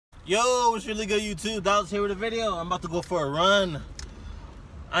Yo, what's really good, YouTube? Dallas here with a video. I'm about to go for a run.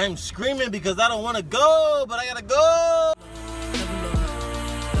 I'm screaming because I don't want to go, but I gotta go.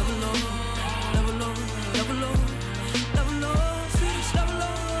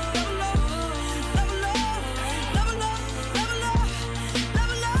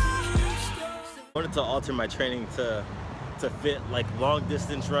 I wanted to alter my training to fit like long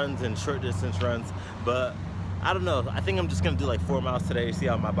distance runs and short distance runs, but I don't know. I think I'm just gonna do like 4 miles today, see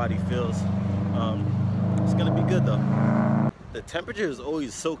how my body feels. It's gonna be good though. The temperature is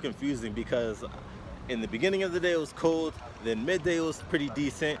always so confusing because in the beginning of the day it was cold, then midday it was pretty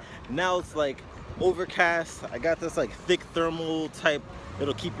decent. Now it's like overcast. I got this like thick thermal type.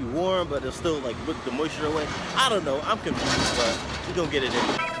 It'll keep you warm, but it'll still like whip the moisture away. I don't know. I'm confused, but we're gonna get it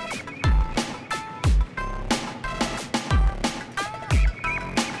in.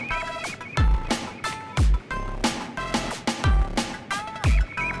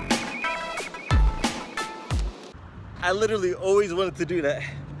 I literally always wanted to do that,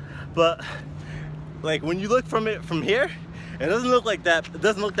 but like when you look from here, it doesn't look like that. It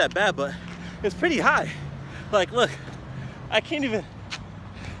doesn't look that bad, but it's pretty high. Like, look, I can't even.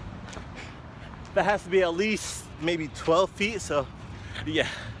 That has to be at least maybe 12 feet. So, yeah,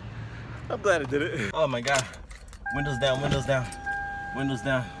 I'm glad I did it. Oh my God, windows down, windows down, windows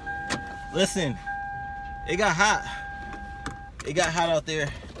down. Listen, it got hot. It got hot out there,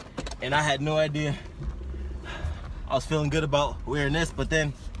 and I had no idea. I was feeling good about wearing this, but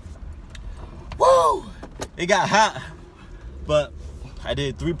then, woo! It got hot. But I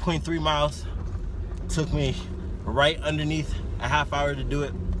did 3.3 miles. Took me right underneath a half hour to do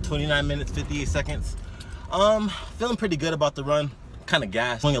it. 29 minutes, 58 seconds. Feeling pretty good about the run. Kind of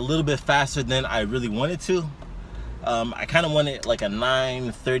gassed. Going a little bit faster than I really wanted to. I kind of wanted like a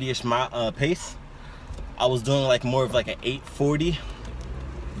 9:30-ish pace. I was doing like more of like an 8:40.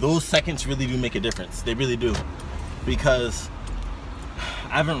 Those seconds really do make a difference. They really do. Because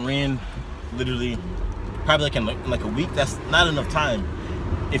I haven't ran literally probably like in like a week. That's not enough time.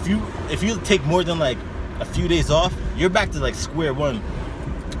 If you take more than like a few days off, you're back to like square one.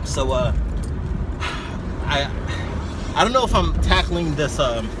 So I don't know if I'm tackling this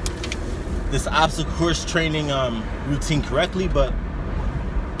this obstacle course training routine correctly, but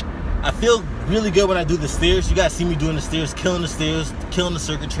I feel really good when I do the stairs. You guys see me doing the stairs, killing the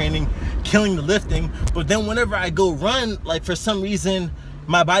circuit training, killing the lifting. But then whenever I go run, like for some reason,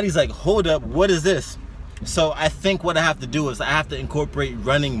 my body's like, hold up, what is this? So I think what I have to do is I have to incorporate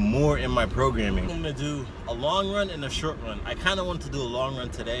running more in my programming. I'm gonna do a long run and a short run. I kind of wanted to do a long run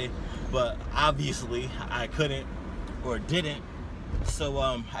today, but obviously I couldn't or didn't. So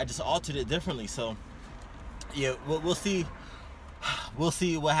I just altered it differently. So yeah, we'll see. We'll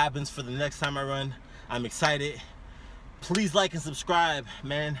see what happens for the next time I run. I'm excited. Please like and subscribe,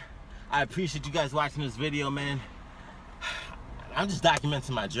 man. I appreciate you guys watching this video, man. I'm just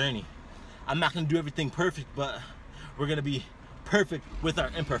documenting my journey. I'm not gonna do everything perfect, but we're gonna be perfect with our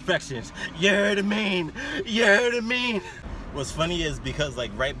imperfections. You heard what I mean? You heard what I mean? What's funny is because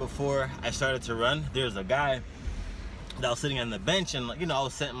like right before I started to run, there's a guy that was sitting on the bench, and you know, I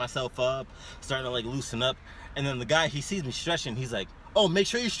was setting myself up, starting to like loosen up. And then the guy, he sees me stretching. He's like, oh, make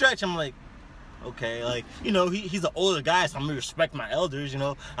sure you stretch. I'm like, okay. Like, you know, he's an older guy, so I'm going to respect my elders, you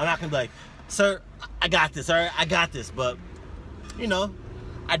know. I'm not going to be like, sir, I got this, all right? I got this. But, you know,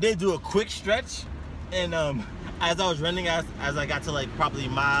 I did do a quick stretch. And as I was running, as I got to, like, probably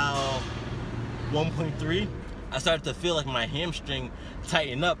mile 1.3, I started to feel like my hamstring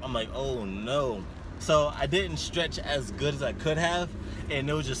tighten up. I'm like, oh, no. So I didn't stretch as good as I could have. And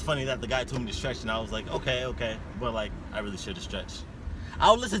it was just funny that the guy told me to stretch, and I was like, okay, but like, I really should have stretched.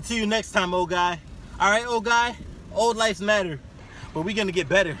 I'll listen to you next time, old guy. All right, old guy, old lives matter, but we're gonna get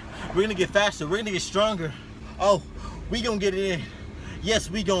better. We're gonna get faster. We're gonna get stronger. Oh, we gonna get it in. Yes,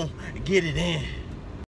 we gonna get it in.